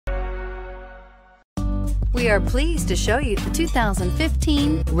We are pleased to show you the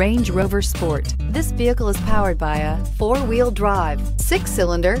 2015 Range Rover Sport. This vehicle is powered by a four-wheel drive,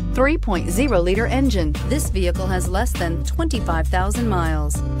 six-cylinder, 3.0-liter engine. This vehicle has less than 25,000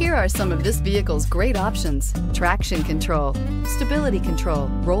 miles. Here are some of this vehicle's great options: traction control, stability control,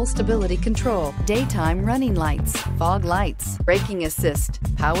 roll stability control, daytime running lights, fog lights, braking assist,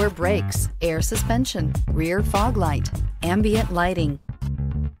 power brakes, air suspension, rear fog light, ambient lighting.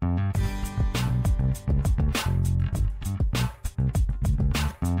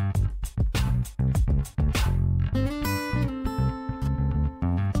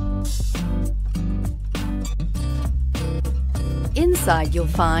 Inside you'll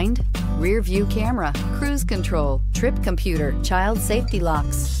find rear view camera, cruise control, trip computer, child safety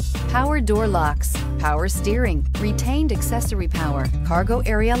locks, power door locks, power steering, retained accessory power, cargo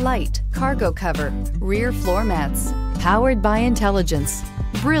area light, cargo cover, rear floor mats, powered by intelligence,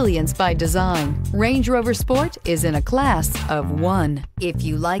 brilliance by design. Range Rover Sport is in a class of one. If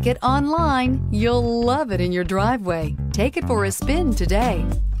you like it online, you'll love it in your driveway. Take it for a spin today.